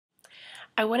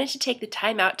I wanted to take the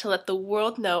time out to let the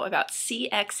world know about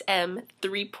CXM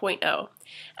 3.0.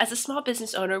 As a small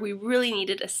business owner, we really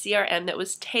needed a CRM that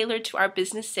was tailored to our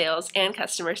business sales and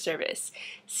customer service.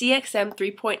 CXM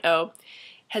 3.0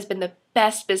 has been the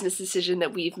best business decision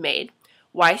that we've made.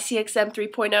 Why CXM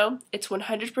 3.0? It's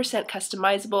 100%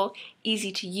 customizable,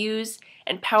 easy to use,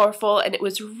 and powerful, and it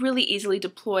was really easily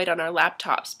deployed on our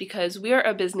laptops because we are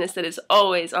a business that is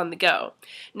always on the go.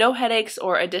 No headaches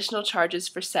or additional charges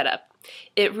for setup.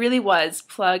 It really was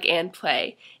plug and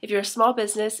play. If you're a small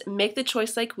business, make the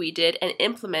choice like we did and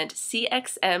implement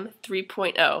CXM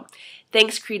 3.0.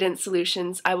 Thanks, Credence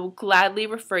Solutions. I will gladly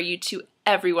refer you to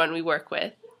everyone we work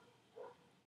with.